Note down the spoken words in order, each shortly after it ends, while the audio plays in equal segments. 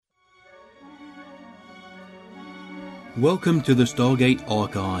Welcome to the Stargate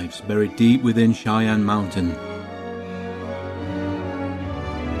Archives, buried deep within Cheyenne Mountain.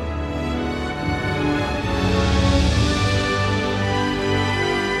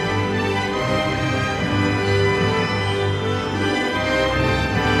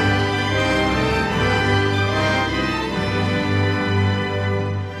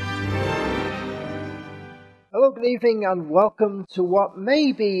 Hello, good evening, and welcome to what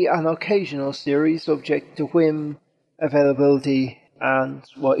may be an occasional series subject to whim, availability, and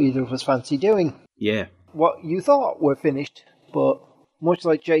what either of us fancy doing. Yeah. What you thought were finished, but much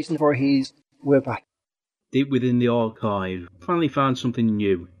like Jason Voorhees, we're back. Deep within the archive, finally found something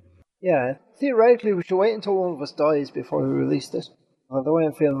new. Yeah, theoretically we should wait until one of us dies before we release this. Well, the way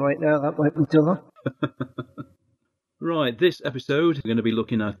I'm feeling right now, that might be too long. Right, this episode we're going to be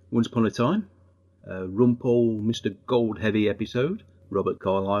looking at Once Upon a Time, Rumpole, Mr. Goldheavy episode, Robert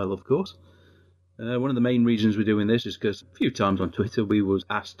Carlyle, of course. One of the main reasons we're doing this is because a few times on Twitter we was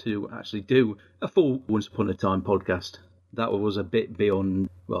asked to actually do a full Once Upon a Time podcast. That was a bit beyond,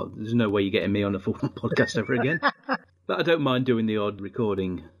 well, there's no way you're getting me on a full podcast ever again. But I don't mind doing the odd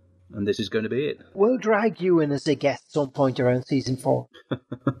recording, and this is going to be it. We'll drag you in as a guest some point around season 4.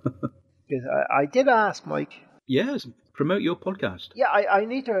 Because I did ask Mike. Yes, promote your podcast. Yeah, I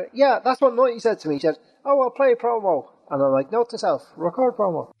need to. Yeah, that's what Mike said to me. He said, "Oh, I'll play a promo," and I'm like, "Note to self: record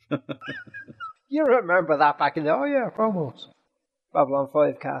promo." You remember that back in the promos. Babylon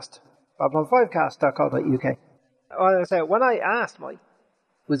 5 cast, babylon5cast.co.uk. Well, I say when I asked Mike,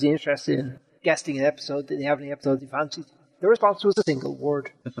 was he interested in guesting an episode? Did he have any episodes he fancied? The response was a single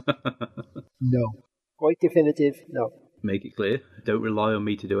word: no. Quite definitive. No. Make it clear. Don't rely on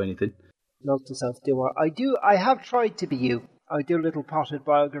me to do anything. Note to self: do what I do. I have tried to be you. I do little potted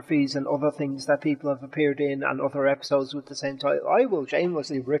biographies and other things that people have appeared in and other episodes with the same title. I will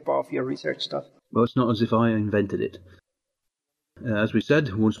shamelessly rip off your research stuff. Well, it's not as if I invented it. As we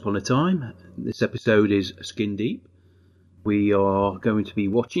said, Once Upon a Time, this episode is Skin Deep. We are going to be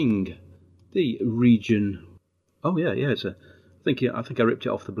watching the region. Oh yeah, it's I think I ripped it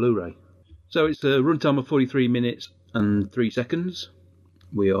off the Blu-ray. So it's a runtime of 43 minutes and 3 seconds.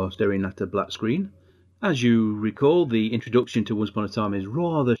 We are staring at a black screen. As you recall, the introduction to Once Upon a Time is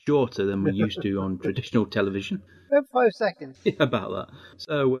rather shorter than we're used to on traditional television. About 5 seconds. Yeah, about that.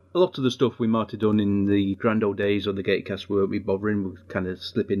 So a lot of the stuff we might have done in the grand old days of the Gatecast we won't be bothering. We'll kind of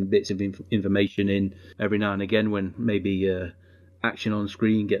slip in bits of information in every now and again when maybe action on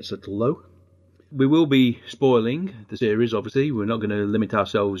screen gets a little low. We will be spoiling the series, obviously. We're not going to limit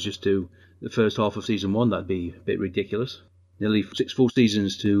ourselves just to the first half of season 1. That'd be a bit ridiculous. Nearly 6 full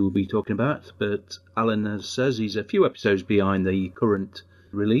seasons to be talking about, but Alan says he's a few episodes behind the current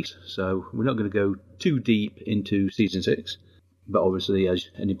release, so we're not going to go too deep into season 6. But obviously,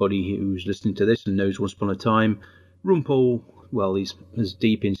 as anybody who's listening to this and knows Once Upon a Time, Rumpole, well, he's as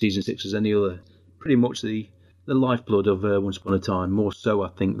deep in season 6 as any other. Pretty much the lifeblood of Once Upon a Time, more so, I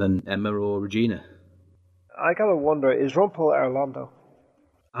think, than Emma or Regina. I gotta wonder, is Rumpole Orlando?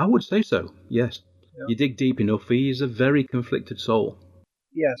 I would say so, yes. Yeah. You dig deep enough, he is a very conflicted soul.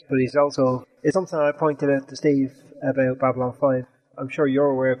 Yes, but he's also... It's something I pointed out to Steve about Babylon 5. I'm sure you're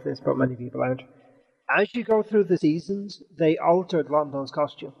aware of this, but many people aren't. As you go through the seasons, they altered Londo's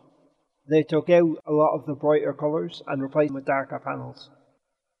costume. They took out a lot of the brighter colours and replaced them with darker panels.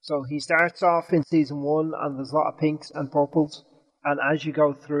 So he starts off in season 1 and there's a lot of pinks and purples. And as you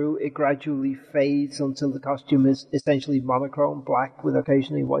go through, it gradually fades until the costume is essentially monochrome black with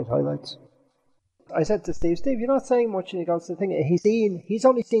occasionally white highlights. I said to Steve, you're not saying much, and he goes, the thing, he's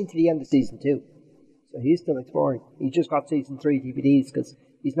only seen to the end of season 2. So he's still exploring. He just got season 3 DVDs because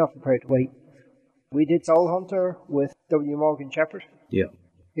he's not prepared to wait. We did Soul Hunter with W. Morgan Shepherd. Yeah.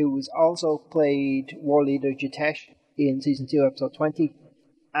 Who was also played War Leader Jitesh in season 2, episode 20.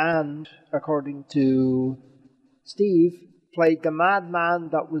 And, according to Steve, played the madman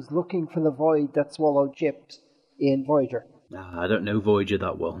that was looking for the void that swallowed ships in Voyager. I don't know Voyager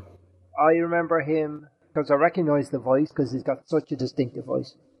that well. I remember him because I recognise the voice because he's got such a distinctive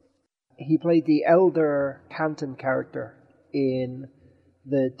voice. He played the elder Canton character in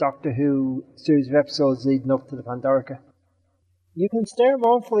the Doctor Who series of episodes leading up to the Pandorica. You can stare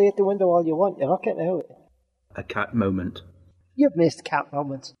mournfully at the window all you want, you're not getting out. A cat moment. You've missed cat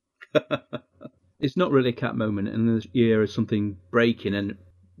moments. It's not really a cat moment, and you hear something breaking and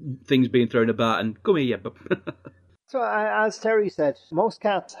things being thrown about and come here, So, as Terry said, most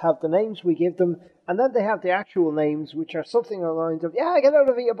cats have the names we give them, and then they have the actual names, which are something along the lines of, yeah, get out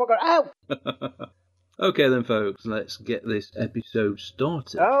of it, you bugger, ow! Okay then, folks, let's get this episode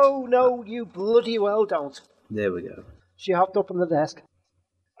started. Oh, no, you bloody well don't. There we go. She hopped up on the desk.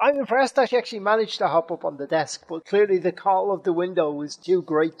 I'm impressed that she actually managed to hop up on the desk, but clearly the call of the window was too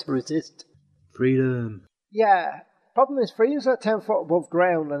great to resist. Freedom. Yeah. Problem is, Freedom's at 10 foot above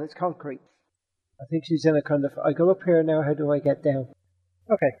ground and it's concrete. I think she's in a kind of, I go up here now, how do I get down?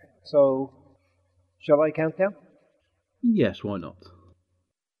 Okay, so, shall I count down? Yes, why not?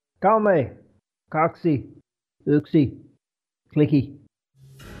 Calme, Coxie, Uxie, Clicky.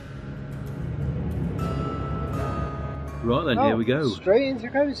 Right then, here we go. Straight into the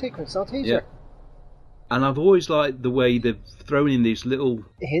credit sequence, not teaser. Yeah. And I've always liked the way they've thrown in these little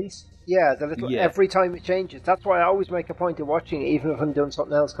hints. Yeah, the little every time it changes. That's why I always make a point of watching it, even if I'm doing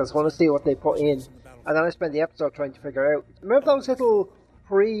something else, because I want to see what they put in. And then I spend the episode trying to figure out. Remember those little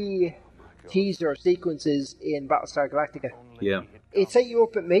pre-teaser sequences in Battlestar Galactica? Yeah. It set you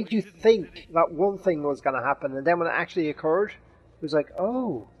up, it made you think that one thing was going to happen, and then when it actually occurred, it was like,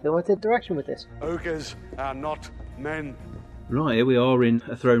 oh, they went in a direction with this. Ogres are not men. Right, here we are in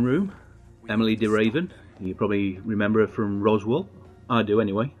a throne room. Emily de Raven. You probably remember her from Roswell. I do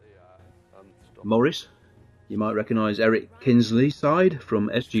anyway. Morris. You might recognise Eric Kinsley's side from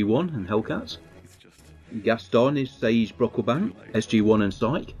SG-1 and Hellcats. Gaston is Sage Brocklebank, SG-1 and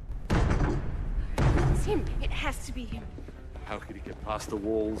Psych. It's him. It has to be him. How could he get past the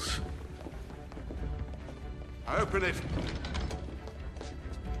walls? Open it.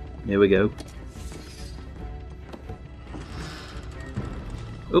 Here we go.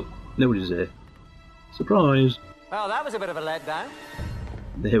 Oh, nobody's there. Surprise! Well, that was a bit of a letdown.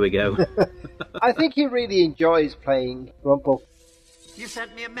 There we go. I think he really enjoys playing Rumpel. You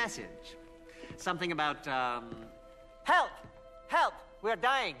sent me a message. Something about, Help! Help! We're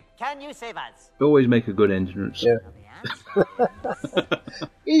dying. Can you save us? Always make a good entrance. Yeah.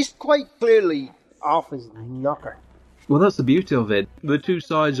 He's quite clearly off his knocker. Well, that's the beauty of it. The two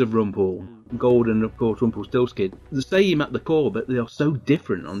sides of Rumpel, Gold and, of course, Rumpelstiltskin, the same at the core, but they are so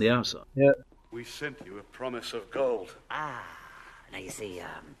different on the outside. Yeah. We sent you a promise of gold. Ah, now you see,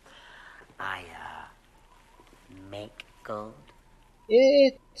 I make gold.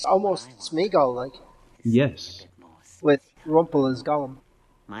 It's almost Smeagol-like. Yes. With Rumpel as Gollum.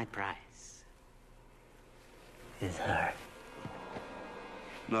 My price is her.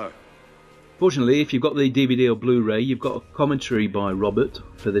 No. Fortunately, if you've got the DVD or Blu-ray, you've got a commentary by Robert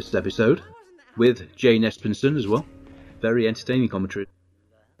for this episode, with Jane Espenson as well. Very entertaining commentary.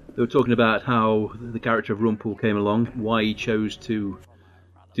 They were talking about how the character of Rumpel came along, why he chose to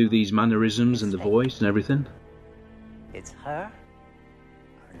do these mannerisms and the voice and everything. It's her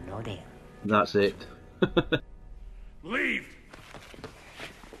or no deal. That's it. Leave!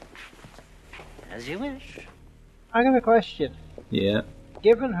 As you wish. I got a question. Yeah.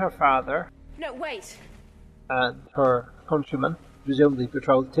 Given her father No, wait. and her countryman, presumably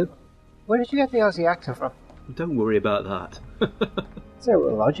betrothed to, where did you get the Aussie accent from? Don't worry about that. It's a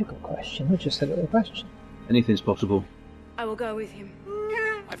logical question, it's just a little question. Anything's possible. I will go with him.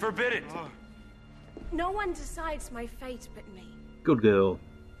 I forbid it! No one decides my fate but me. Good girl.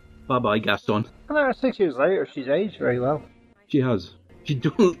 Bye-bye, Gaston. And 6 years later, she's aged very well. She has. She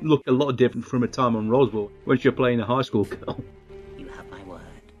doesn't look a lot different from her time on Roswell when she was playing a high school girl. You have my word.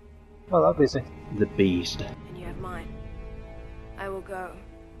 Well, obviously. The Beast. And you have mine. I will go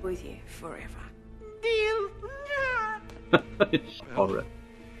with you forever. Deal. Horror.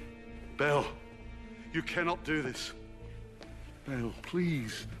 Belle, you cannot do this. Belle,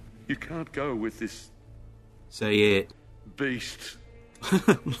 please. You can't go with this Say it. beast.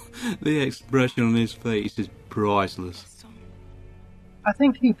 The expression on his face is priceless. I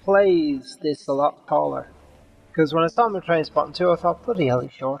think he plays this a lot taller. Because when I saw him in Trainspotting 2, I thought, bloody hell,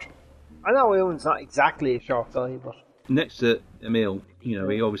 he's short. I know Ewan's not exactly a short guy, but... Next to Emil, he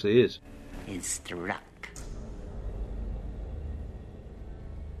obviously is. Is struck.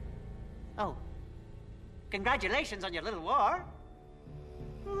 Oh. Congratulations on your little war.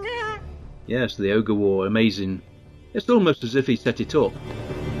 Yes, the Ogre War, amazing. It's almost as if he set it up.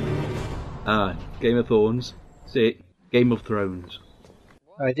 Game of Thorns. See it. Game of Thrones.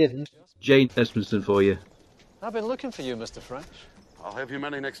 I didn't. Jane Espenson for you. I've been looking for you, Mr. French. I'll have your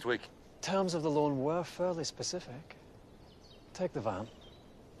money next week. Terms of the loan were fairly specific. Take the van.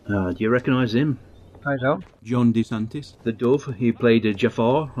 Do you recognise him? I don't. John DeSantis. The Dove. He played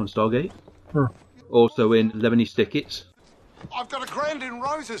Jafar on Stargate. Hmm. Also in Lemony Snicket's. I've got $1,000 in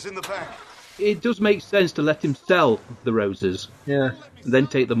roses in the bank. It does make sense to let him sell the roses. Yeah. And then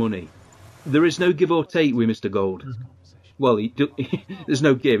take the money. There is no give or take with Mr. Gold. Mm-hmm. Well, there's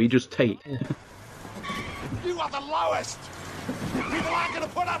no give, he just take. Yeah. You are the lowest. People aren't going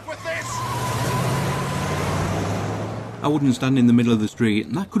to put up with this. I wouldn't stand in the middle of the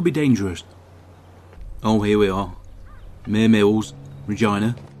street. That could be dangerous. Oh, here we are. Mere Mills,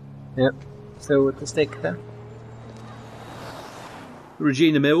 Regina. Yep. So with the stick then.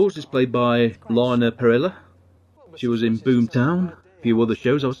 Regina Mills is played by Lana Perella. She was in Boomtown, a few other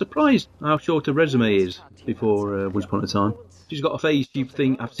shows. I was surprised how short her resume is before Once Upon a Time. She's got a face you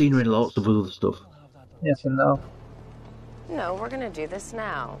think, I've seen her in lots of other stuff. Yes and no. No, we're gonna do this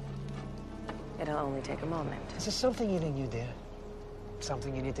now. It'll only take a moment. Is there something you think you did?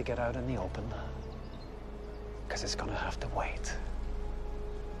 Something you need to get out in the open? Because it's gonna have to wait.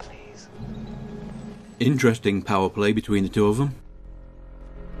 Please. Interesting power play between the two of them.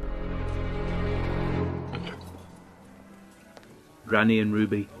 Granny and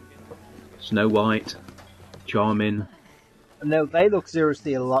Ruby. Snow White. Charming. And now they look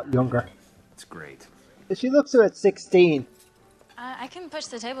seriously a lot younger. It's great. She looks about 16. I can push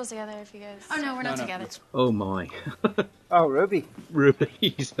the tables together if you guys... Oh, no, we're not together. Oh my. Oh, Ruby.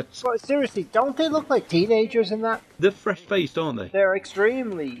 Ruby. But seriously, don't they look like teenagers in that? They're fresh-faced, aren't they? They're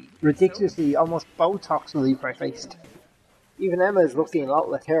extremely, ridiculously, almost Botoxily fresh-faced. Even Emma is looking a lot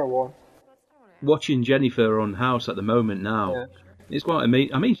less careworn. Watching Jennifer on House at the moment now, it's quite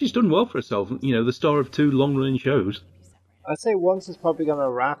amazing. I mean, she's done well for herself. You know, the star of 2 long-running shows. I'd say Once is probably going to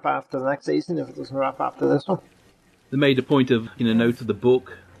wrap after the next season if it doesn't wrap after this one. They made a point of, in a note of the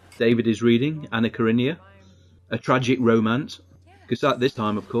book David is reading, Anna Karenina, a tragic romance. Because at this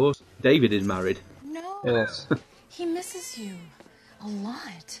time, of course, David is married. No. Yes. He misses you a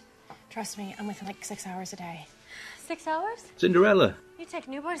lot. Trust me, I'm with him like 6 hours a day. 6 hours? Cinderella. You take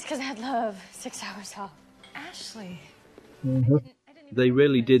newborns because I'd love 6 hours off. Ashley. Mm-hmm. They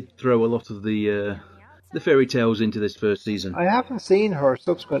really did throw a lot of the fairy tales into this first season. I haven't seen her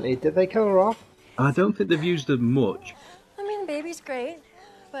subsequently. Did they kill her off? I don't think they've used them much. I mean, the baby's great,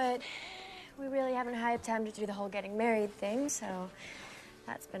 but we really haven't had time to do the whole getting married thing, so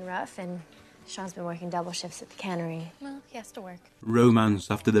that's been rough, and Sean's been working double shifts at the cannery. Well, he has to work. Romance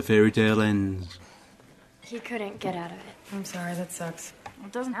after the fairy tale ends. He couldn't get out of it. I'm sorry, that sucks.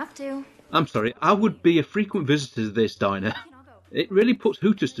 It doesn't have to. I'm sorry, I would be a frequent visitor to this diner. It really puts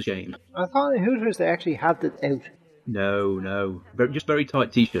Hooters to shame. I thought in Hooters they actually had it out. No. Just very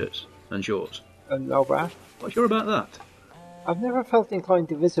tight t-shirts and shorts. And no bra. Not sure about that. I've never felt inclined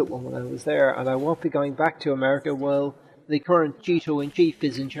to visit one when I was there, and I won't be going back to America while the current Cheeto-in-Chief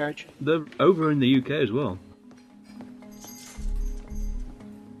is in charge. They're over in the UK as well.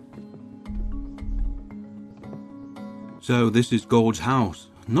 So this is Gold's house.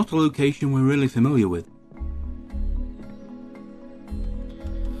 Not a location we're really familiar with.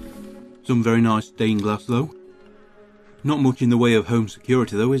 Some very nice stained glass though. Not much in the way of home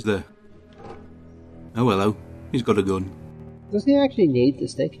security though, is there? Oh hello, he's got a gun. Does he actually need the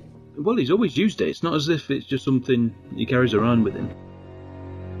stick? Well, he's always used it. It's not as if it's just something he carries around with him.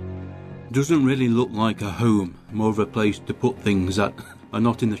 Doesn't really look like a home, more of a place to put things that are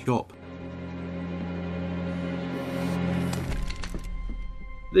not in the shop.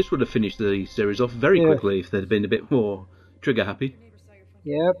 This would have finished the series off very quickly if they'd been a bit more trigger happy.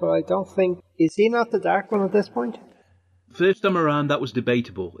 Yeah, but I don't think... Is he not the Dark One at this point? First time around, that was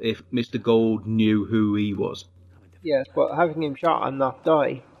debatable if Mr. Gold knew who he was. Yes, but having him shot and not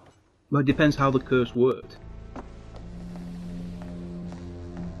die... Well, it depends how the curse worked.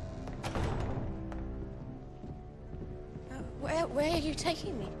 Where are you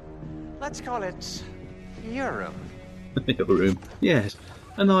taking me? Let's call it your room. Your room. Yes.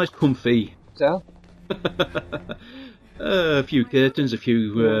 A nice comfy... So? A few curtains, a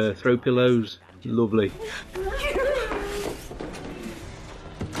few throw pillows. Lovely.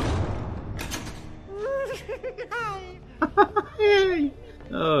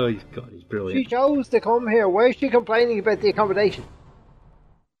 Oh, God, he's brilliant. She chose to come here. Why is she complaining about the accommodation?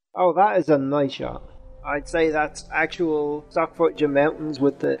 Oh, that is a nice shot. I'd say that's actual stock footage of mountains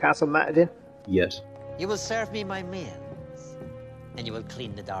with the castle matted in. Yes. You will serve me my meals, and you will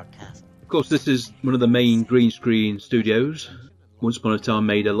clean the dark castle. Of course, this is one of the main green screen studios. Once Upon a Time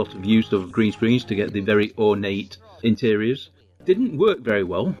made a lot of use of green screens to get the very ornate interiors. Didn't work very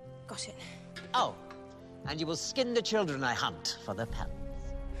well. Got it. Oh, and you will skin the children I hunt for their pets.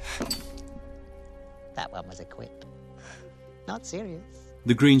 That one was a quip. Not serious.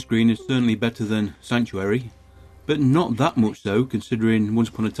 The green screen is certainly better than Sanctuary, but not that much so, considering Once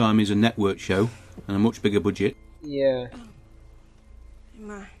Upon a Time is a network show and a much bigger budget. Yeah.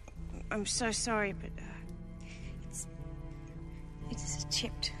 I'm so sorry, but it's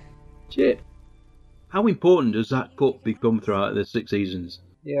chipped. Chip. How important does that cup become throughout the 6 seasons?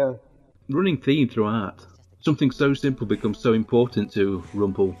 Yeah. Running theme throughout. Something so simple becomes so important to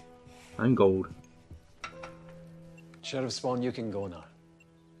Rumple and Gold. Sheriff Spawn, you can go now.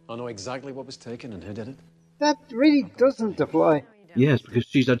 I know exactly what was taken and who did it. That really doesn't apply. Yes, because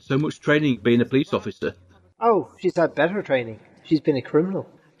she's had so much training being a police officer. Oh, she's had better training. She's been a criminal.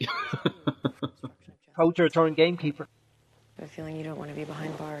 Poacher turned gamekeeper. I have a feeling you don't want to be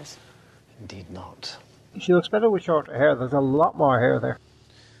behind bars. Indeed not. She looks better with shorter hair. There's a lot more hair there.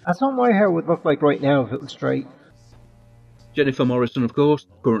 That's what my hair would look like right now if it was straight. Jennifer Morrison, of course,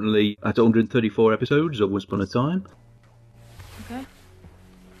 currently at 134 episodes of Once Upon a Time. Okay.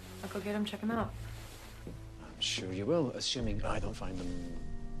 I'll go get him, check him out. I'm sure you will, assuming I don't find them...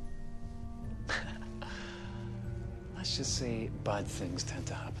 Let's just say bad things tend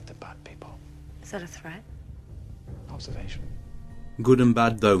to happen to bad people. Is that a threat? Observation. Good and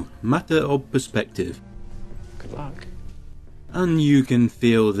bad, though. Matter of perspective. Good luck. And you can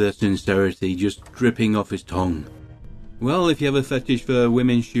feel the sincerity just dripping off his tongue. Well, if you have a fetish for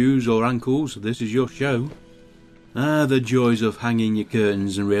women's shoes or ankles, this is your show. Ah, the joys of hanging your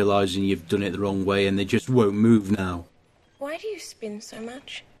curtains and realising you've done it the wrong way and they just won't move now. Why do you spin so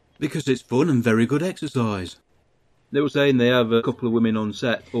much? Because it's fun and very good exercise. They were saying they have a couple of women on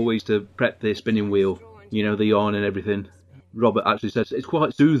set always to prep their spinning wheel. You know, the yarn and everything. Robert actually says it's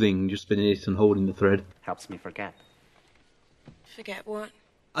quite soothing just spinning it and holding the thread. Helps me forget. Forget what?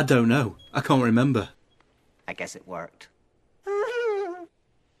 I don't know. I can't remember. I guess it worked.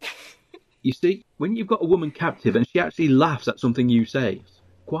 You see, when you've got a woman captive and she actually laughs at something you say,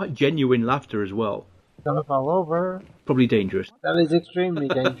 quite genuine laughter as well. Gonna fall over. Probably dangerous. That is extremely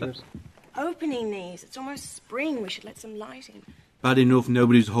dangerous. Opening these. It's almost spring. We should let some light in. Bad enough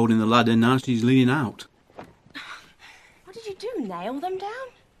nobody's holding the ladder, now she's leaning out. What did you do? Nail them down?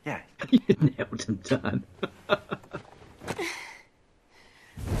 Yeah. You nailed them down.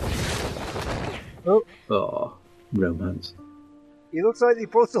 Oh, romance. He looks slightly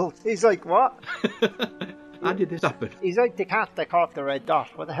puzzled. He's like, what? How did this happen? He's like the cat that caught the red dot.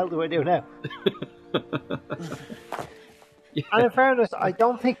 What the hell do I do now? Yeah. And in fairness, I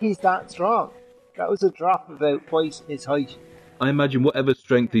don't think he's that strong. That was a drop about twice his height. I imagine whatever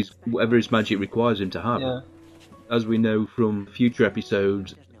strength whatever his magic requires him to have. Yeah. As we know from future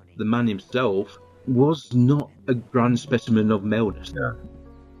episodes, the man himself was not a grand specimen of maleness. Yeah.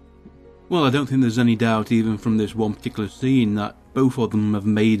 Well, I don't think there's any doubt, even from this one particular scene, that both of them have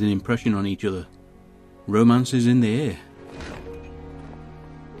made an impression on each other. Romance is in the air.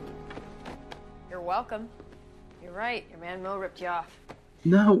 You're welcome. You're right, your man Mo ripped you off.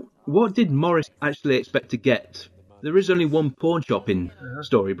 Now, what did Morris actually expect to get? There is only one pawn shop in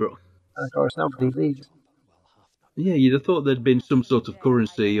Storybrooke. And of course, nobody leaves. Yeah, you'd have thought there'd been some sort of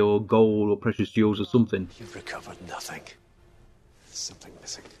currency or gold or precious jewels or something. You've recovered nothing. There's something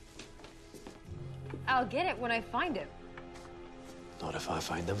missing. I'll get it when I find it. Not if I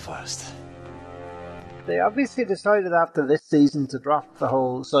find them first. They obviously decided after this season to drop the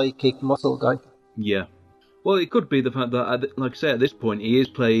whole sidekick muscle guy. Yeah. Well, it could be the fact that, like I say, at this point, he is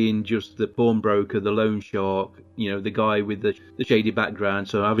playing just the pawnbroker, the loan shark, you know, the guy with the shady background,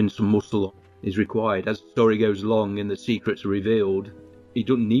 so having some muscle is required. As the story goes along and the secrets are revealed, he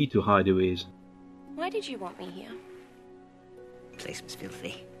doesn't need to hide who he is. Why did you want me here? Place was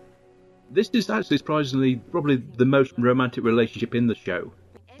filthy. This is actually surprisingly probably the most romantic relationship in the show.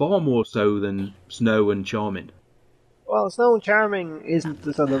 Far more so than Snow and Charming. Well, Snow and Charming isn't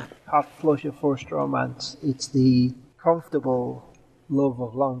the sort of hot flush of first romance. It's the comfortable love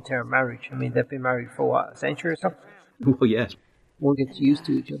of long-term marriage. I mean, they've been married for, what, a century or so? Well, yes. One gets used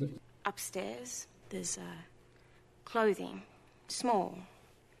to each other. Upstairs, there's clothing, small,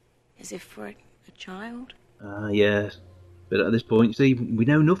 as if for a child. Yes. But at this point, see, we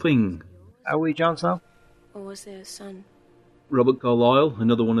know nothing. Are we Jon Snow? Or was there a son? Robert Carlyle,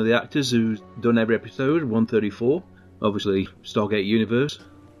 another one of the actors who's done every episode, 134. Obviously, Stargate Universe,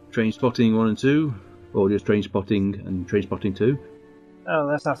 Trainspotting 1 and 2, or just Trainspotting and Trainspotting 2. Oh,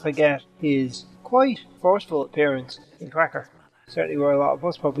 let's not forget his quite forceful appearance in Cracker. Certainly where a lot of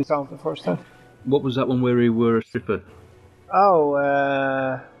us probably saw him for the first time. What was that one where he were a stripper? Oh,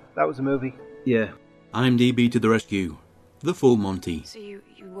 that was a movie. Yeah. IMDb to the rescue. The Full Monty. So you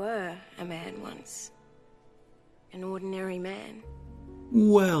were a man once. An ordinary man.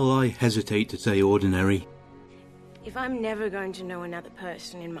 Well, I hesitate to say ordinary. If I'm never going to know another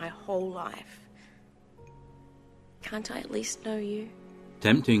person in my whole life, can't I at least know you?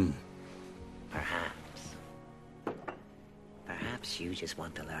 Tempting. Perhaps. Perhaps you just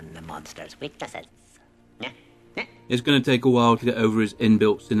want to learn the monster's weaknesses. Yeah? Yeah? It's going to take a while to get over his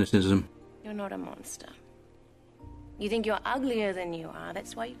inbuilt cynicism. You're not a monster. You think you're uglier than you are.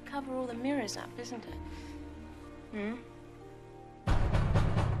 That's why you cover all the mirrors up, isn't it?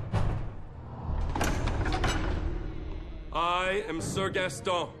 I am Sir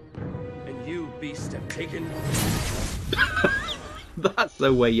Gaston, and you, beast, have taken That's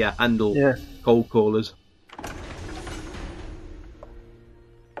the way you handle cold callers.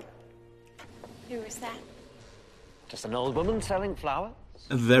 Who is that? Just an old woman selling flowers.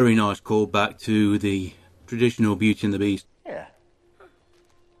 A very nice callback to the traditional Beauty and the Beast. Yeah.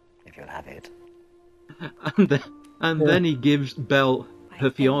 If you'll have it. And then he gives Belle her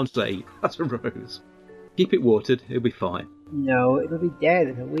fiancé as a rose. Keep it watered, he'll be fine. No, it'll be dead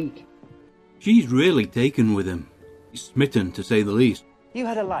in a week. She's really taken with him. Smitten, to say the least. You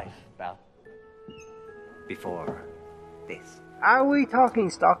had a life, Belle. Before this. Are we talking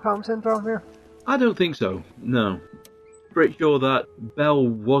Stockholm Syndrome here? I don't think so, no. Pretty sure that Belle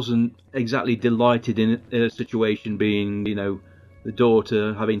wasn't exactly delighted in a situation being, the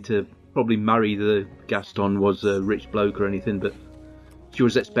daughter having to probably marry the Gaston was a rich bloke or anything, but she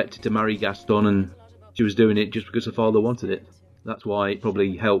was expected to marry Gaston and she was doing it just because her father wanted it. That's why it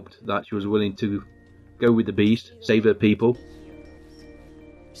probably helped that she was willing to go with the Beast, save her people.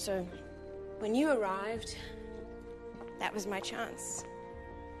 So, when you arrived, that was my chance.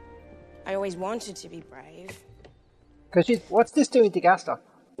 I always wanted to be brave. Because what's this doing to Gaston?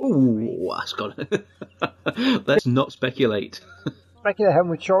 Ooh, that's got it. Let's not speculate. Speculate how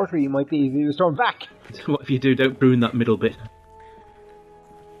much shorter he might be if he was thrown back. What if you do? Don't prune that middle bit.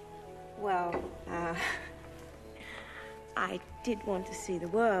 Well, I did want to see the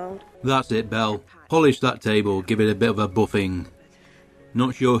world. That's it, Belle. Polish that table, give it a bit of a buffing.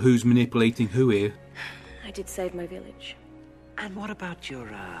 Not sure who's manipulating who here. I did save my village. And what about your,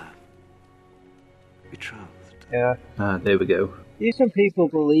 betrothed? Yeah. There we go. Some people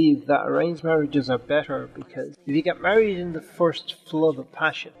believe that arranged marriages are better because if you get married in the first flood of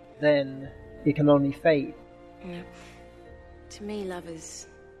passion, then it can only fade. Yeah. To me, love is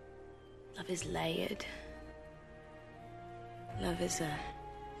layered. Love is a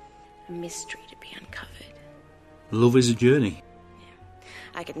mystery to be uncovered. Love is a journey. Yeah.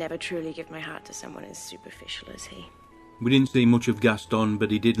 I could never truly give my heart to someone as superficial as he. We didn't see much of Gaston,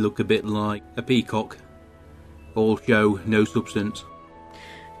 but he did look a bit like a peacock. All show, no substance.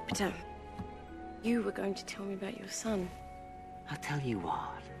 But, you were going to tell me about your son. I'll tell you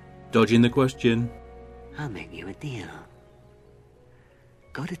what. Dodging the question. I'll make you a deal.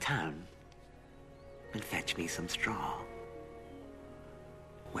 Go to town and fetch me some straw.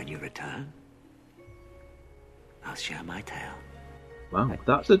 When you return, I'll share my tale. Wow,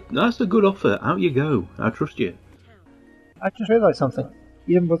 that's a good offer. Out you go. I trust you. I just realised something.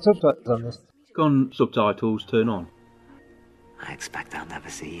 You didn't put subtitles on this. Gone subtitles, turn on. I expect I'll never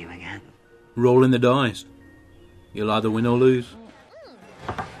see you again. Rolling the dice. You'll either win or lose.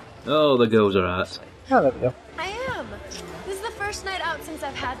 Oh, the girls are out. Oh, there we go. I am. This is the first night out since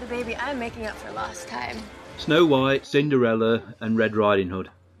I've had the baby. I'm making up for lost time. Snow White, Cinderella, and Red Riding Hood.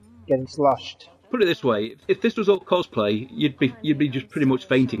 Getting sloshed. Put it this way: if this was all cosplay, you'd be just pretty much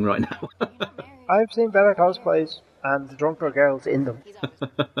fainting right now. I've seen better cosplays and the drunker girls in them.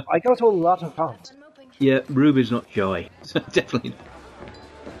 I go to a lot of cons. Yeah, Ruby's not shy. Definitely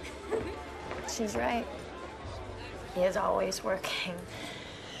not. She's right. He is always working.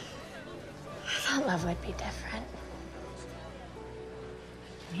 I thought love would be different.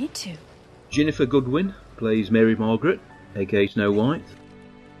 Me too. Jennifer Goodwin plays Mary Margaret, aka Snow White.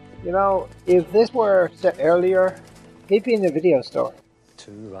 You know, if this were set earlier, he'd be in the video store.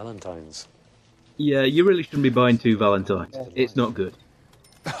 2 Valentines. Yeah, you really shouldn't be buying 2 Valentines. It's not good.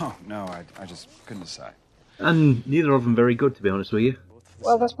 Oh, no, I just couldn't decide. And neither of them very good, to be honest with you.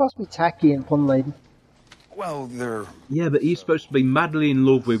 Well, they're supposed to be tacky and pun-laden. Well, they're... Yeah, but he's supposed to be madly in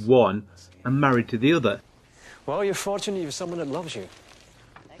love with one and married to the other. Well, you're fortunate you have someone that loves you.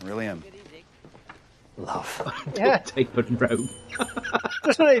 I really am. Love. Yeah. David Rowe.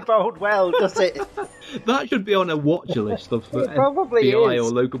 Doesn't it bode well, does it? That should be on a watch list of It probably FBI is.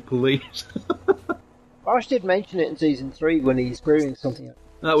 or local police. Bosch did mention it in season 3 when he's screwing something up.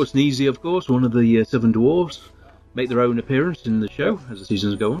 That was Sneezy, of course, one of the 7 dwarves. Make their own appearance in the show as the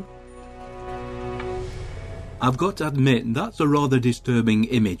seasons go on. I've got to admit, that's a rather disturbing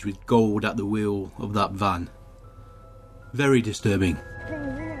image with gold at the wheel of that van. Very disturbing.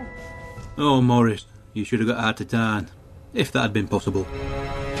 Oh, Morris, you should have got out of town, if that had been possible.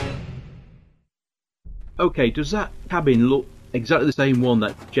 Okay, does that cabin look exactly the same one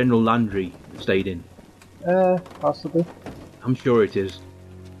that General Landry stayed in? Possibly. I'm sure it is.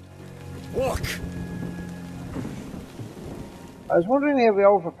 Look! I was wondering if we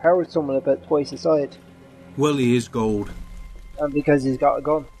overpowered someone about twice his size. Well, he is gold. And because he's got a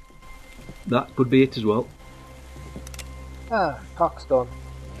gun. That could be it as well. Cock's gun.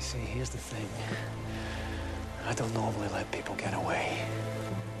 You see, here's the thing. I don't normally let people get away.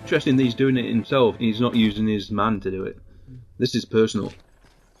 Interesting that he's doing it himself. He's not using his man to do it. This is personal.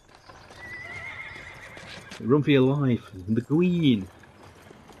 Run for your life, the Queen.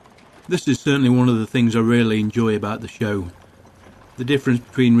 This is certainly one of the things I really enjoy about the show. The difference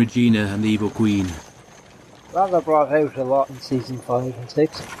between Regina and the Evil Queen. That got brought out a lot in season 5 and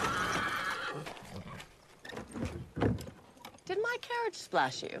 6. Did my carriage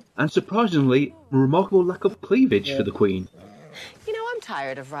splash you? And surprisingly, a remarkable lack of cleavage for the Queen. You know, I'm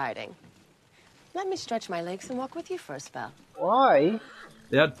tired of riding. Let me stretch my legs and walk with you for a spell. Why?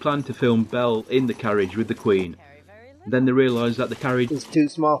 They had planned to film Belle in the carriage with the Queen. Then they realised that the carriage... It's too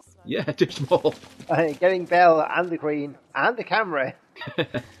small. Yeah, too small. Getting Belle and the Queen and the camera.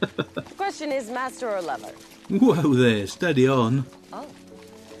 The question is master or lover? Whoa there, steady on. Oh,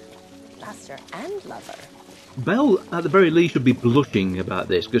 master and lover. Belle, at the very least, should be blushing about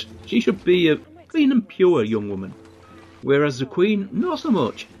this, because she should be a clean and pure young woman. Whereas the Queen, not so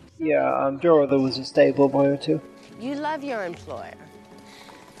much. Yeah, I'm sure there was a stable boy or two. You love your employer,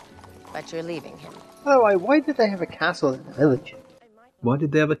 but you're leaving him. Oh, why did they have a castle in the village? Why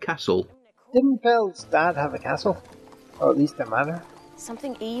did they have a castle? Didn't Belle's dad have a castle? Or at least a manor?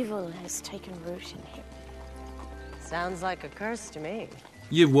 Something evil has taken root in him. Sounds like a curse to me.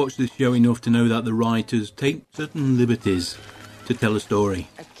 You've watched this show enough to know that the writers take certain liberties to tell a story.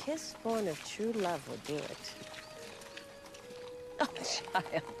 A kiss born of true love would do it. Oh,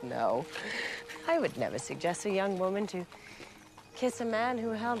 child, no. I would never suggest a young woman to kiss a man who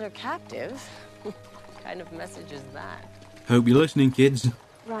held her captive. What kind of message is that? Hope you're listening, kids.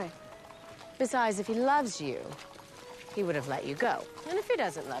 Right. Besides, if he loves you, he would have let you go. And if he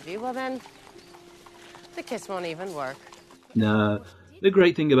doesn't love you, well then, the kiss won't even work. Nah, the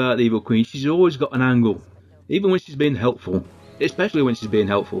great thing about the Evil Queen, she's always got an angle. Even when she's being helpful. Especially when she's being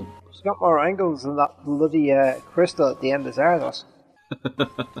helpful. She's got more angles than that bloody crystal at the end of Zardos.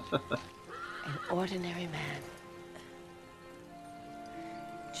 An ordinary man.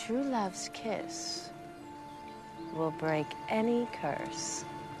 True love's kiss will break any curse.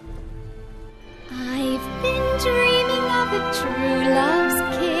 I've been dreaming of a true love's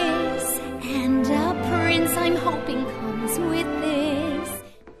kiss, and a prince I'm hoping comes with this.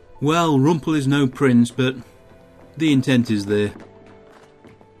 Well, Rumpel is no prince, but the intent is there.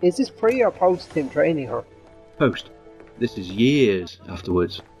 Is this pre or post him training her? Post. This is years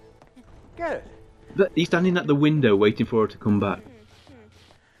afterwards. Good. But he's standing at the window waiting for her to come back.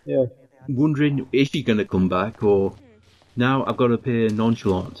 Yeah. Wondering, is she going to come back, or now I've got to appear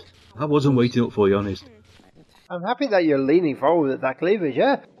nonchalant. I wasn't waiting up for you, honest. I'm happy that you're leaning forward at that cleavage,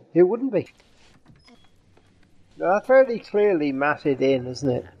 yeah? Who wouldn't be? Now, that's fairly clearly matted in, isn't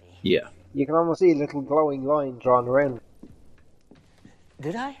it? Yeah. You can almost see a little glowing line drawn around.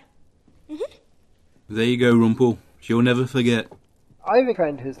 Did I? Mm-hmm. There you go, Rumpel. She'll never forget. I have a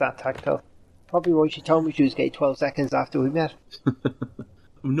friend who's that tactile. Probably why she told me she was gay 12 seconds after we met.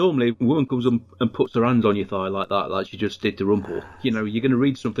 Normally, a woman comes up and puts her hands on your thigh like that, like she just did to Rumpel. You know, you're going to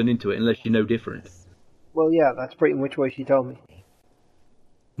read something into it unless you know different. Well, yeah, that's pretty much what she told me.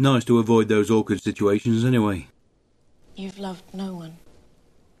 Nice to avoid those awkward situations anyway. You've loved no one,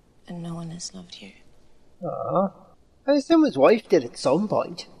 and no one has loved you. Ah, I assume his wife did at some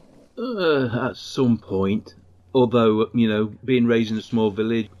point. At some point. Although, you know, being raised in a small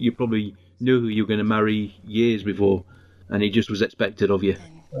village, you probably knew who you were going to marry years before, and it just was expected of you.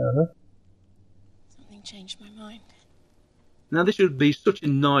 Something changed my mind. Now, this would be such a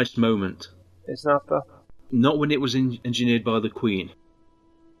nice moment. It's not, though. Not when it was engineered by the Queen.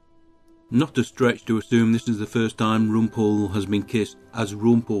 Not a stretch to assume this is the first time Rumpel has been kissed as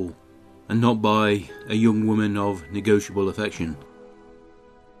Rumpel, and not by a young woman of negotiable affection.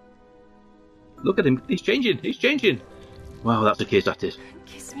 Look at him, he's changing! Wow, that's a kiss, that is.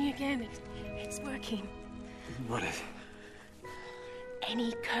 Kiss me again, it's working. What is?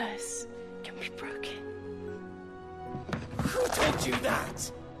 Any curse can be broken. Who told you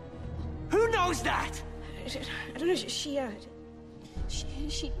that? Who knows that? I don't know, she.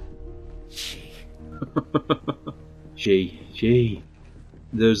 She.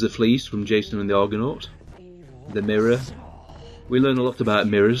 There's the fleece from Jason and the Argonaut. The mirror. We learn a lot about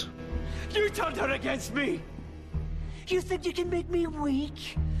mirrors. You turned her against me! You think you can make me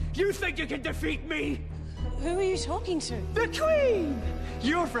weak? You think you can defeat me? Who are you talking to? The Queen!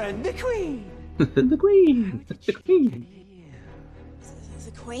 Your friend, the Queen! The Queen! The Queen!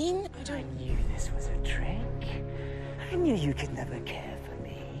 The Queen? I knew this was a trick. I knew you could never care for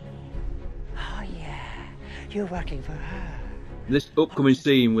me. Oh yeah, you're working for her. This upcoming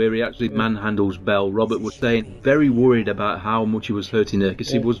scene where he actually manhandles Belle, Robert was saying very worried about how much he was hurting her because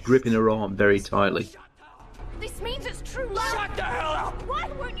he was gripping her arm very tightly. This means it's true love. Shut the hell up! Why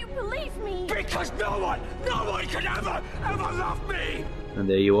won't you believe me? Because no one Nobody could ever love me! And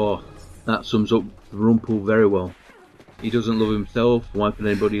there you are. That sums up Rumpel very well. He doesn't love himself, why could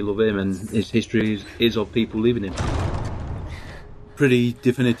anybody love him, and his history is of people leaving him. Pretty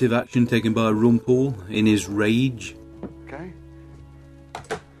definitive action taken by Rumpel in his rage. Okay.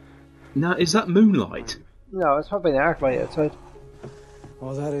 Now, is that moonlight? No, it's probably an arc light outside.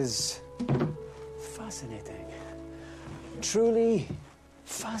 Well, that is fascinating. Truly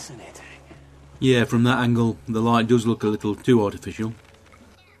fascinating. Yeah, from that angle, the light does look a little too artificial.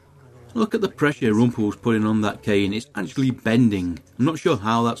 Look at the pressure Rumpel's putting on that cane. It's actually bending. I'm not sure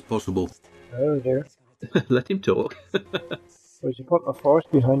how that's possible. Oh dear. Let him talk. Was you putting a force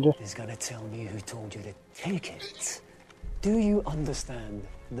behind it? He's gonna tell me who told you to take it. Do you understand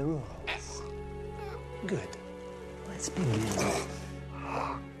the rules? Good. Let's begin.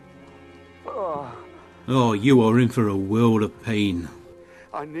 Oh, you are in for a world of pain.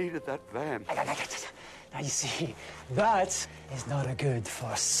 I needed that van. Now you see, that is not a good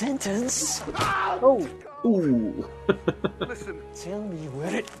first sentence. Oh! Ooh! Listen. Tell me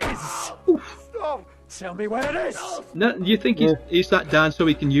where it is. Stop! Tell me where it is. No, you think he's sat down so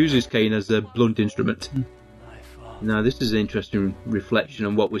he can use his cane as a blunt instrument? Now, this is an interesting reflection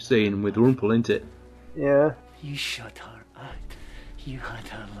on what we're seeing with Rumpel, isn't it? Yeah. You shut her out. You had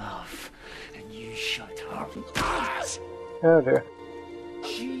her love. And you shut her out. Oh dear.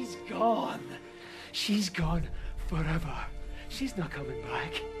 She's gone. She's gone forever. She's not coming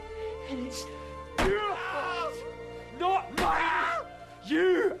back. And it's your fault, not mine.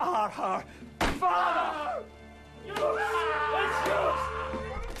 You are her father.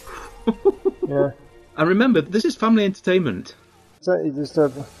 Yeah. And remember, this is family entertainment. So just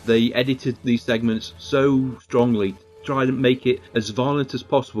They edited these segments so strongly to try to make it as violent as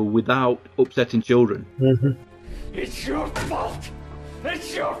possible without upsetting children. It's your fault!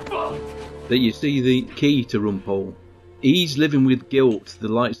 It's your fault! That you see the key to Rumpel. He's living with guilt, the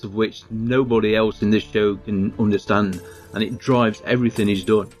likes of which nobody else in this show can understand, and it drives everything he's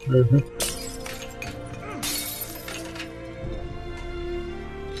done.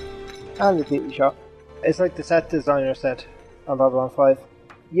 And the beauty shot. It's like the set designer said on Babylon 5.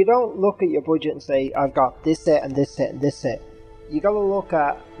 You don't look at your budget and say, I've got this set and this set and this set. You gotta look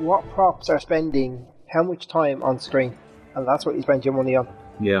at what props are spending how much time on screen. And that's what you spend your money on.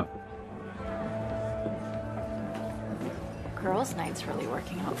 Yeah. Girls' night's really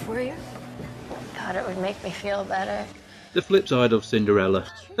working out for you. God, it would make me feel better. The flip side of Cinderella.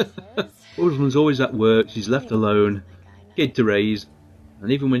 Husband's always at work, she's left alone, kid to raise,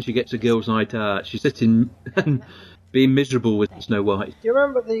 and even when she gets a girls' night out, she's sitting and being miserable with Snow White. Do you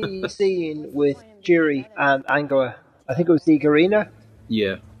remember the scene with Jiri and Angela? I think it was the Garina.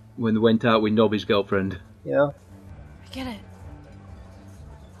 Yeah, when they went out with Nobby's girlfriend. Yeah. I get it.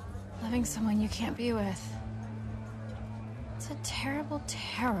 Loving someone you can't be with. It's a terrible,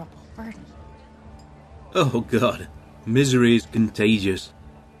 terrible burden. Oh God, misery is contagious.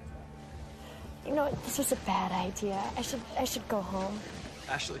 You know what? This was a bad idea. I should go home.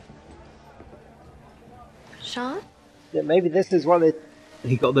 Ashley. Sean? Yeah, maybe this is what it...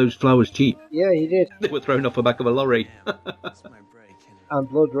 He got those flowers cheap. Yeah, he did. They were thrown off the back of a lorry. And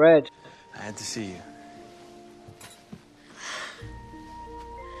blood red. I had to see you.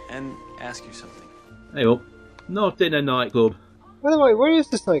 And ask you something. Hey up, not in a nightclub. By the way, where is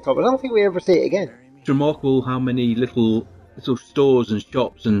this nightclub? I don't think we ever see it again. It's remarkable how many little stores and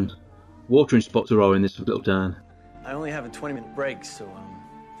shops and watering spots there are in this little town. I only have a 20-minute break, so,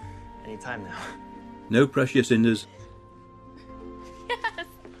 any time now. No pressure, Cinders.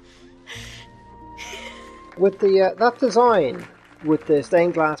 With the that design, with the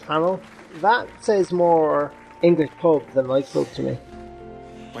stained glass panel, that says more English pub than nightclub to me.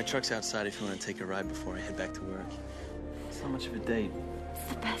 My truck's outside if you want to take a ride before I head back to work. It's not much of a date. It's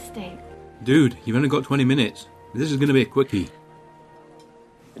the best date. Dude, you've only got 20 minutes. This is going to be a quickie.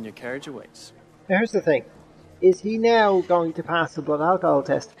 And your carriage awaits. Now, here's the thing. Is he now going to pass the blood alcohol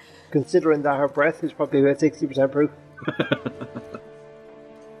test, considering that her breath is probably about 60% proof?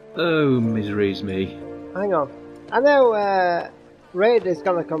 Oh, misery's me. Hang on. I know Red is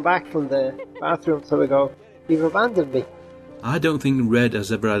going to come back from the bathroom, so we go, you've abandoned me. I don't think Red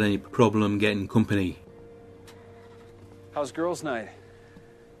has ever had any problem getting company. How's girls' night?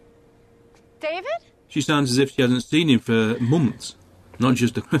 David? She sounds as if she hasn't seen him for months, not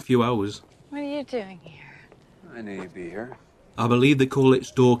just a few hours. What are you doing here? I knew you'd be here. I believe they call it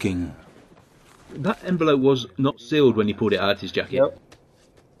stalking. That envelope was not sealed when he pulled it out of his jacket. Yep.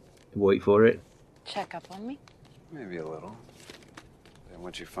 Wait for it. Check up on me? Maybe a little. Then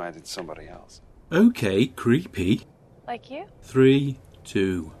once you find it's somebody else. Okay, creepy. Like you? 3,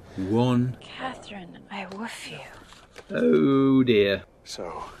 2, 1. Catherine, I woof you. Oh dear.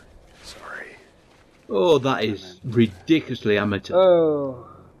 So, sorry. Oh, that is ridiculously amateur. Oh.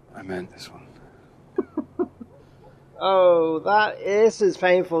 I meant this one. Oh, this is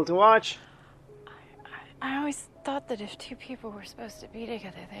painful to watch. I always thought that if two people were supposed to be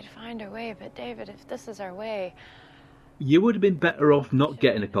together, they'd find a way. But David, if this is our way... You would have been better off not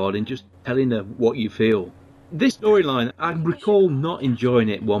getting a card and just telling her what you feel. This storyline, I recall not enjoying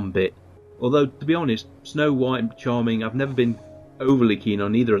it one bit. Although, to be honest, Snow White and Charming, I've never been overly keen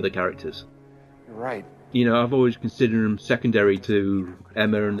on either of the characters. You're right. You know, I've always considered them secondary to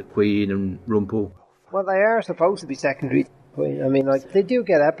Emma and the Queen and Rumpel. Well, they are supposed to be secondary. I mean, like, they do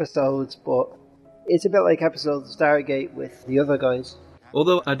get episodes, but it's a bit like episodes of Stargate with the other guys.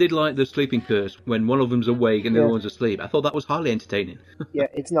 Although I did like the sleeping curse when one of them's awake and the other one's asleep. I thought that was highly entertaining. Yeah,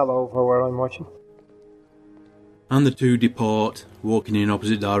 it's not over where I'm watching. And the two depart, walking in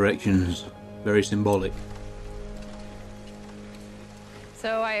opposite directions. Very symbolic.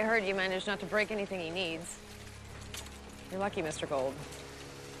 So I heard you managed not to break anything he needs. You're lucky, Mr. Gold.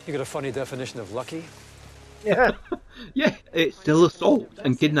 You got a funny definition of lucky? Yeah. Yeah, it's still assault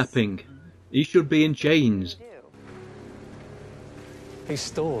and kidnapping. He should be in chains. He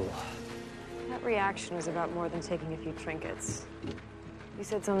stole. That reaction was about more than taking a few trinkets. You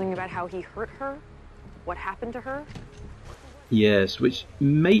said something about how he hurt her? What happened to her? Yes, which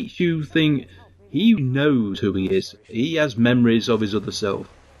makes you think he knows who he is. He has memories of his other self.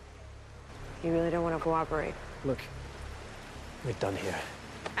 You really don't want to cooperate? Look, we're done here.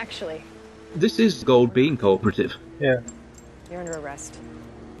 Actually, This is Gold being cooperative. Yeah. you're under arrest.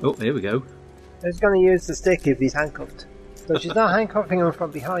 Oh, here we go. He's going to use the stick if he's handcuffed. So she's not handcuffing him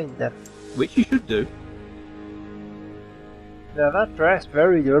from behind then. Which you should do. Now that dress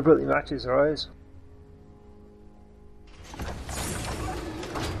very deliberately matches her eyes.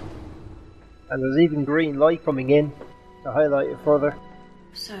 And there's even green light coming in to highlight it further.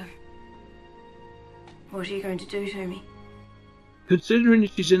 So, what are you going to do to me? Considering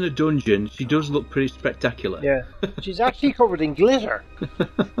she's in a dungeon, she does look pretty spectacular. Yeah. She's actually covered in glitter.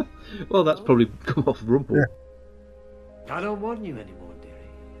 Well, that's probably come off Rumpel. I don't want you anymore,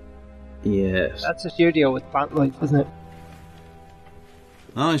 dearie. Yes. That's a studio with plant life, isn't it?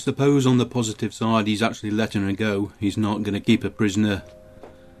 I suppose on the positive side, he's actually letting her go. He's not going to keep her prisoner.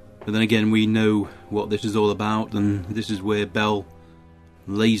 But then again, we know what this is all about, and this is where Belle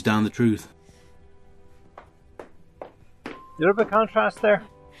lays down the truth. Is there a bit of contrast there?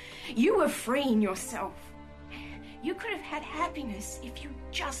 You were freeing yourself. You could have had happiness if you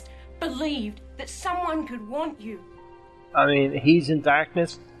just believed that someone could want you. I mean, he's in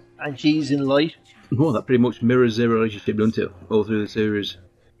darkness and she's in light. Well, that pretty much mirrors their relationship, doesn't it? All through the series.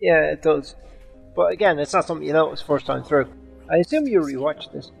 Yeah, it does. But again, it's not something you notice first time through. I assume you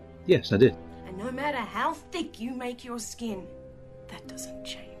rewatched this. Yes, I did. And no matter how thick you make your skin, that doesn't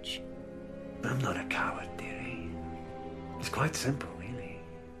change. I'm not a coward, dearie. It's quite simple, really.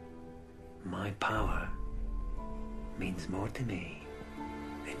 My power means more to me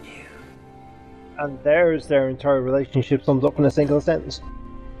than you. And there's their entire relationship summed up in a single sentence.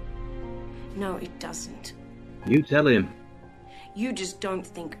 No, it doesn't. You tell him. You just don't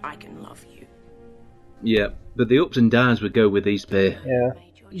think I can love you. Yeah, but the ups and downs would go with these pair. Yeah.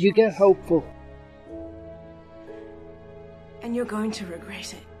 You get hopeful. And you're going to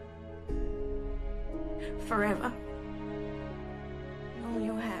regret it. Forever. All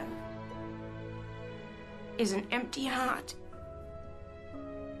you'll have is an empty heart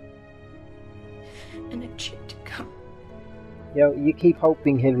and a chipped cup. You know, you keep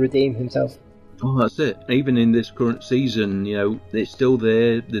hoping he'll redeem himself. Oh, that's it. Even in this current season, you know, it's still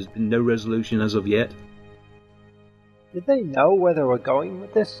there. There's been no resolution as of yet. Did they know where they were going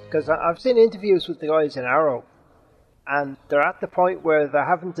with this? Because I've seen interviews with the guys in Arrow, and they're at the point where they're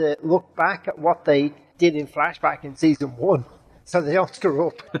having to look back at what they did in flashback in season 1, so they don't screw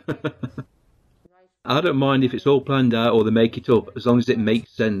up. I don't mind if it's all planned out or they make it up, as long as it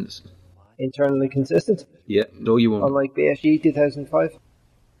makes sense. Internally consistent. Yeah, that's all you want. Unlike BSG 2005.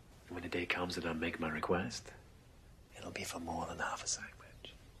 When the day comes that I make my request, it'll be for more than half a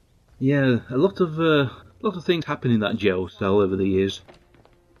sandwich. Yeah, a lot of things happen in that jail cell over the years.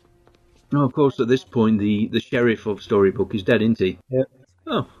 Now, of course, at this point, the sheriff of Storybook is dead, isn't he? Yeah.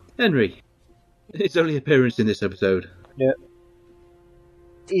 Oh, Henry. His only appearance in this episode. Yeah.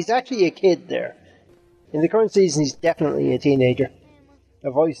 He's actually a kid there. In the current season, he's definitely a teenager. The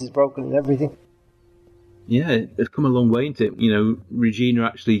voice is broken and everything. Yeah, it's come a long way, isn't it? You know, Regina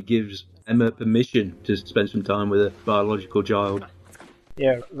actually gives Emma permission to spend some time with a biological child.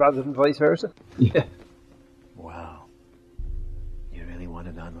 Yeah, rather than vice versa. Yeah. Wow. You really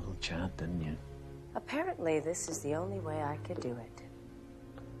wanted that little chat, didn't you? Apparently, this is the only way I could do it.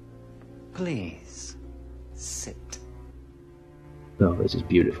 Please, sit. Oh, this is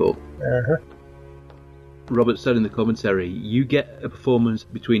beautiful. Uh-huh. Robert said in the commentary, you get a performance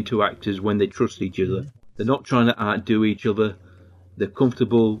between two actors when they trust each other. They're not trying to outdo each other. They're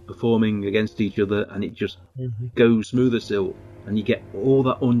comfortable performing against each other, and it just goes smooth as silk. And you get all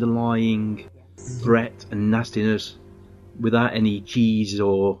that underlying threat and nastiness without any cheese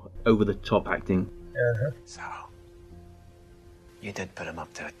or over-the-top acting. Uh-huh. So, you did put him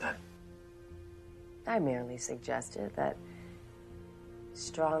up to it then? I merely suggested that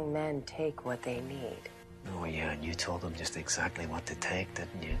strong men take what they need. Oh, yeah, and you told him just exactly what to take,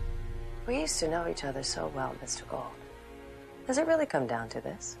 didn't you? We used to know each other so well, Mr. Gold. Does it really come down to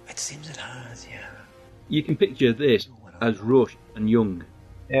this? It seems it has, yeah. You can picture this as Rush and Young.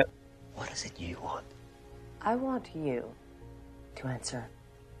 Yep. What is it you want? I want you to answer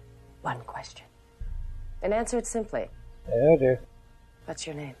one question. And answer it simply. Oh, dear. What's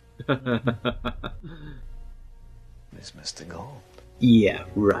your name? It's Mr. Gold. Yeah,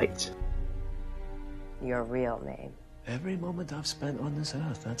 right. Your real name. Every moment I've spent on this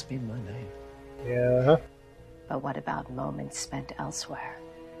earth, that's been my name. Yeah. But what about moments spent elsewhere?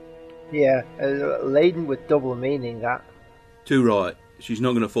 Yeah, laden with double meaning, that. Too right. She's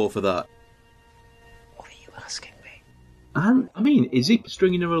not going to fall for that. What are you asking me? And, I mean, is he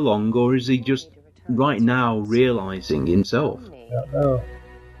stringing her along, or is he just right now realising himself? I don't know.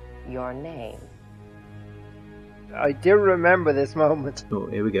 Your name. I do remember this moment. Oh,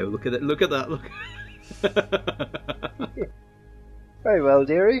 here we go. Look at that. Look at that. Look. Very well,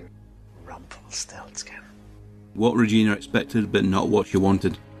 dearie. Rumpelstiltskin. What Regina expected, but not what she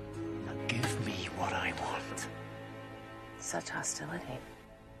wanted. Now give me what I want. Such hostility.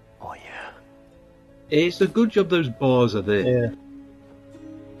 Oh, yeah. It's a good job those bars are there. Yeah.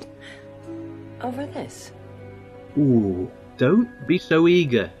 Over this. Ooh, don't be so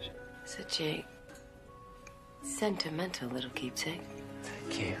eager. Such a sentimental little keepsake.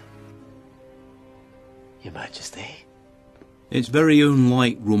 Thank you. Your Majesty. It's very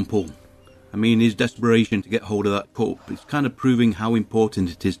unlike Rumpel. I mean, his desperation to get hold of that cup is kind of proving how important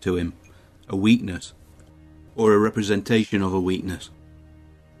it is to him. A weakness. Or a representation of a weakness.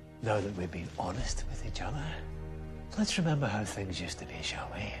 Now that we've been honest with each other, let's remember how things used to be, shall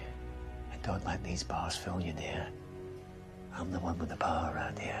we? And don't let these bars fool you, dear. I'm the one with the power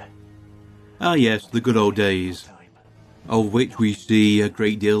around here. Ah yes, the good old days. Of which we see a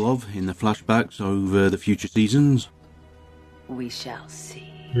great deal of in the flashbacks over the future seasons. We shall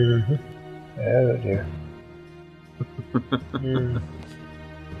see. Mm-hmm. Oh dear.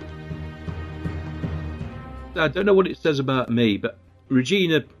 I don't know what it says about me, but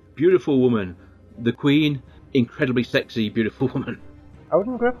Regina, beautiful woman. The Queen, incredibly sexy, beautiful woman. I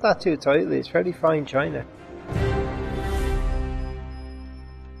wouldn't grip that too tightly. It's fairly fine china.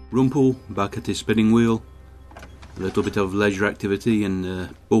 Rumpel back at his spinning wheel. A little bit of leisure activity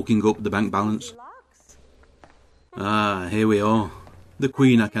and bulking up the bank balance. Ah, here we are. The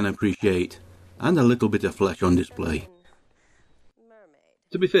Queen I can appreciate. And a little bit of flesh on display.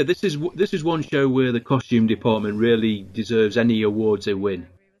 To be fair, this is one show where the costume department really deserves any awards they win.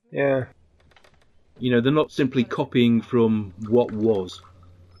 Yeah. You know, they're not simply copying from what was.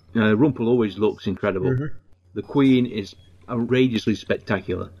 Rumpel always looks incredible. Mm-hmm. The Queen is outrageously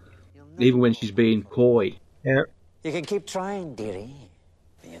spectacular. Even when she's being coy. Yeah. You can keep trying, dearie,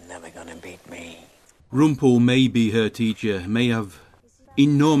 but you're never gonna beat me. Rumpel may be her teacher, may have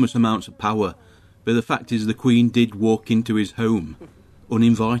enormous amounts of power, but the fact is the Queen did walk into his home,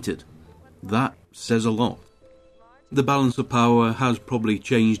 uninvited. That says a lot. The balance of power has probably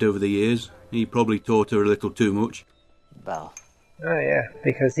changed over the years. He probably taught her a little too much. Belle. Oh yeah,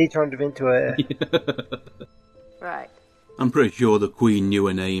 because he turned him into a... Right. I'm pretty sure the Queen knew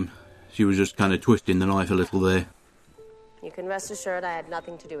her name. She was just kind of twisting the knife a little there. You can rest assured I had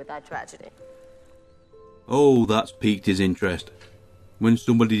nothing to do with that tragedy. Oh, that's piqued his interest. When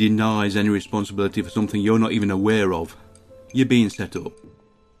somebody denies any responsibility for something you're not even aware of, you're being set up.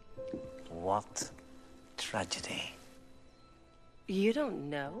 What tragedy? You don't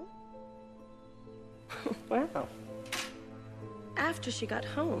know? Well, after she got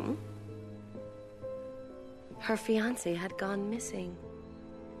home, her fiancé had gone missing.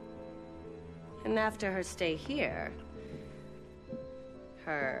 And after her stay here,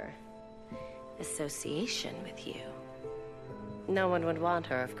 her association with you. No one would want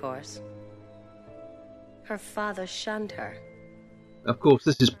her, of course. Her father shunned her. Of course,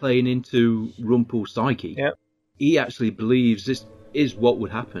 this is playing into Rumpel's psyche. Yep. He actually believes this is what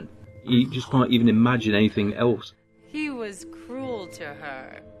would happen. He just can't even imagine anything else. He was cruel to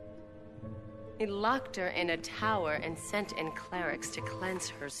her. He locked her in a tower and sent in clerics to cleanse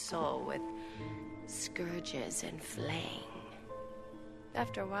her soul with scourges and flame.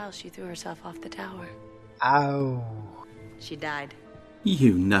 After a while, she threw herself off the tower. Ow. She died.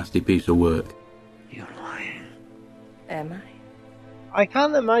 You nasty piece of work. You're lying. Am I? I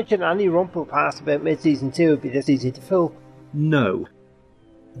can't imagine any Rumpel pass about mid-season 2 would be this easy to fill. No.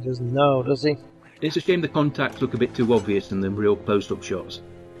 He doesn't know, does he? It's a shame the contacts look a bit too obvious in the real close-up shots.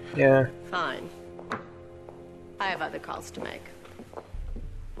 Yeah. Fine. I have other calls to make.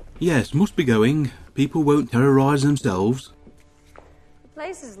 Yes, must be going. People won't terrorise themselves. The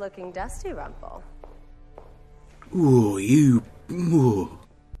place is looking dusty, Rumpel. Ooh, you... Ooh.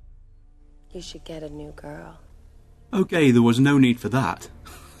 You should get a new girl. Okay, there was no need for that.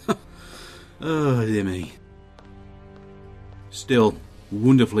 Oh, dear me. Still,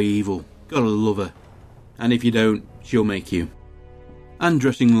 wonderfully evil. Gotta love her. And if you don't, she'll make you. And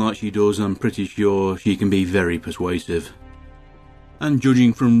dressing like she does, I'm pretty sure she can be very persuasive. And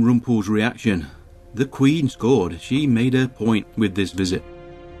judging from Rumpel's reaction, the Queen scored. She made her point with this visit.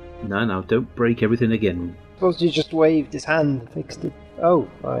 No, don't break everything again. Suppose he just waved his hand and fixed it. Oh,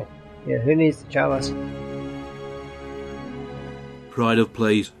 right. Yeah, who needs the chalice? Pride of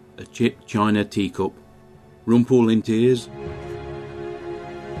place, a chipped china teacup. Rumpel in tears.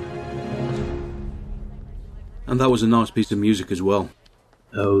 And that was a nice piece of music as well.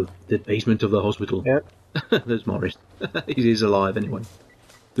 Oh, the basement of the hospital. Yeah. There's Morris. He is alive anyway.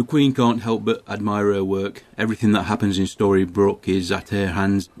 The Queen can't help but admire her work. Everything that happens in Storybrooke is at her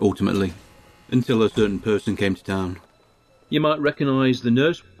hands, ultimately. Until a certain person came to town. You might recognise the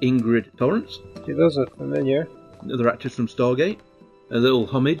nurse, Ingrid Torrance. She does look familiar. Another actress from Stargate. A little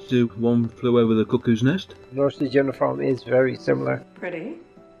homage to One Flew Over the Cuckoo's Nest. Nurse's uniform is very similar. Pretty?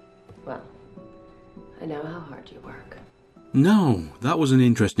 Well, I know how hard you work. No, that was an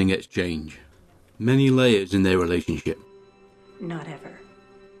interesting exchange. Many layers in their relationship. Not ever.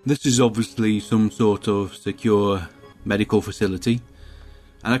 This is obviously some sort of secure medical facility.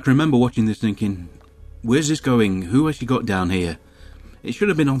 And I can remember watching this thinking, where's this going? Who has she got down here? It should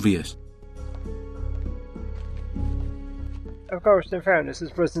have been obvious. Of course, in fairness,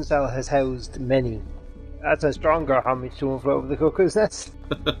 his prison cell has housed many. That's a stronger homage to One Flew Over the Cuckoo's Nest.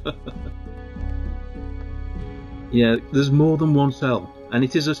 Yeah, there's more than one cell. And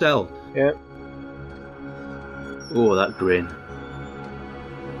it is a cell. Yeah. Oh, that grin.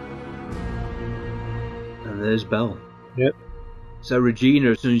 And there's Belle. Yep. So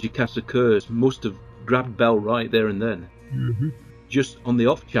Regina, as soon as you cast a curse, must have grabbed Belle right there and then. Mm-hmm. Just on the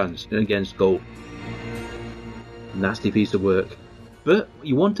off chance against Gold. Nasty piece of work. But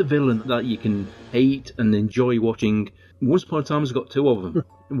you want a villain that you can hate and enjoy watching. Once Upon a Time has got two of them.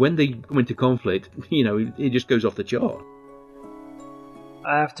 When they come into conflict, it just goes off the chart.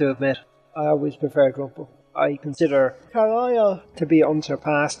 I have to admit, I always preferred Rumpel. I consider Carlisle to be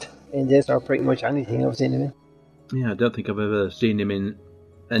unsurpassed in this or pretty much anything I've seen him in. Yeah, I don't think I've ever seen him in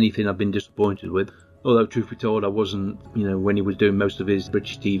anything I've been disappointed with. Although, truth be told, I wasn't, when he was doing most of his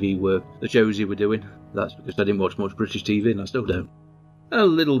British TV work, the shows he was doing. That's because I didn't watch much British TV, and I still don't. A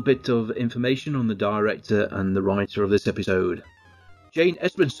little bit of information on the director and the writer of this episode. Jane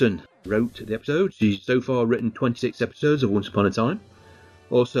Espenson wrote the episode. She's so far written 26 episodes of Once Upon a Time.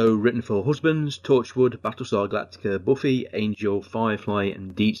 Also written for Husbands, Torchwood, Battlestar Galactica, Buffy, Angel, Firefly,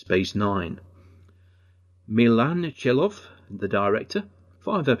 and Deep Space Nine. Milan Chelov, the director.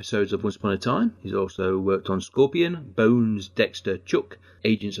 5 episodes of Once Upon a Time. He's also worked on Scorpion, Bones, Dexter, Chuck,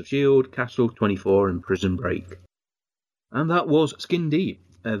 Agents of S.H.I.E.L.D., Castle, 24 and Prison Break. And that was Skin Deep,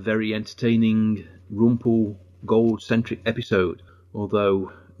 a very entertaining Rumpel Gold-centric episode.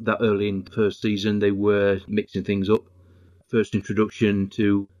 Although that early in the first season they were mixing things up. First introduction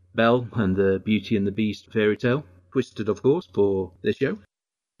to Belle and the Beauty and the Beast fairy tale. Twisted, of course, for this show.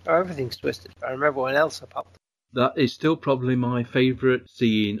 Oh, everything's twisted. I remember when Elsa popped. That is still probably my favourite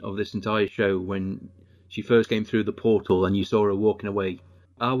scene of this entire show, when she first came through the portal and you saw her walking away.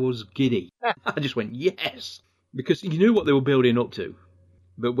 I was giddy. I just went, yes! Because you knew what they were building up to.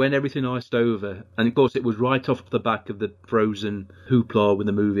 But when everything iced over, and of course it was right off the back of the Frozen hoopla with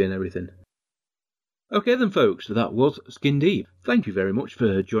the movie and everything. Okay then folks, that was Skin Deep. Thank you very much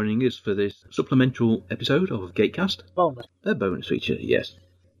for joining us for this supplemental episode of Gatecast. Bonus. A bonus feature, yes.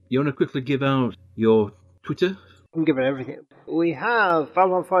 You want to quickly give out your Twitter? I'm giving everything. We have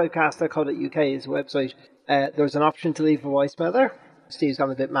Babylon5cast.co.uk is the website. There's an option to leave a voicemail there. Steve's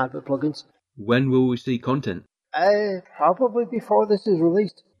gone a bit mad with plugins. When will we see content? Probably before this is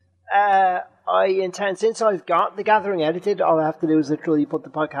released. I intend, since I've got The Gathering edited, all I have to do is literally put the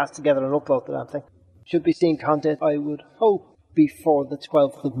podcast together and upload the damn thing. should be seeing content, I would hope, before the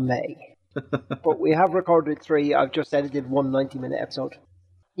 12th of May. But we have recorded 3. I've just edited one 90-minute episode.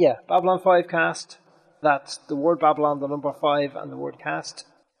 Yeah, Babylon 5 cast. That's the word Babylon, the number 5, and the word cast.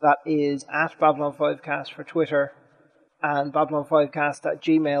 That is at Babylon 5 cast for Twitter and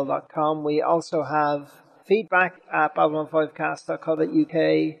babylon5cast@gmail.com. We also have feedback at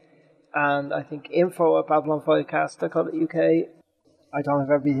babylon5cast.co.uk and I think info@babylon5cast.co.uk. I don't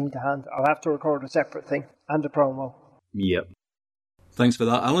have everything to hand. I'll have to record a separate thing and a promo. Yep. Thanks for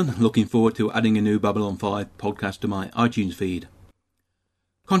that, Alan. Looking forward to adding a new Babylon 5 podcast to my iTunes feed.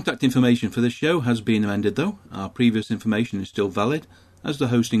 Contact information for this show has been amended though. Our previous information is still valid, as the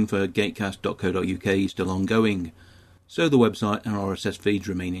hosting for gatecast.co.uk is still ongoing, so the website and RSS feeds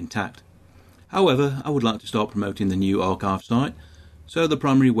remain intact. However, I would like to start promoting the new archive site, so the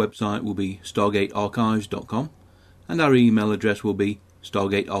primary website will be stargatearchives.com and our email address will be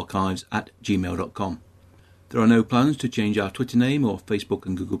stargatearchives@gmail.com. There are no plans to change our Twitter name or Facebook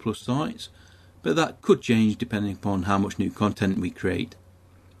and Google Plus sites, but that could change depending upon how much new content we create.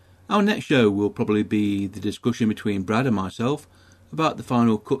 Our next show will probably be the discussion between Brad and myself about the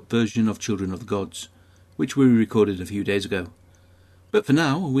final cut version of Children of the Gods, which we recorded a few days ago. But for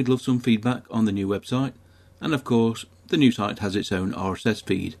now, we'd love some feedback on the new website, and of course, the new site has its own RSS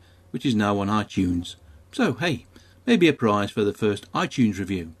feed, which is now on iTunes. So hey, maybe a prize for the first iTunes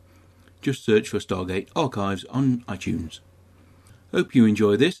review. Just search for Stargate Archives on iTunes. Hope you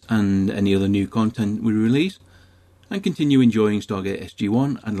enjoy this and any other new content we release, and continue enjoying Stargate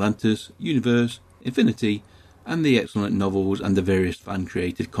SG-1, Atlantis, Universe, Infinity, and the excellent novels and the various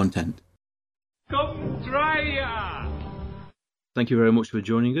fan-created content. Come try ya! Thank you very much for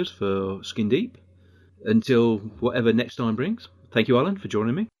joining us for Skin Deep. Until whatever next time brings. Thank you, Alan, for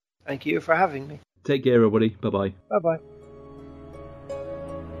joining me. Thank you for having me. Take care, everybody. Bye-bye. Bye-bye.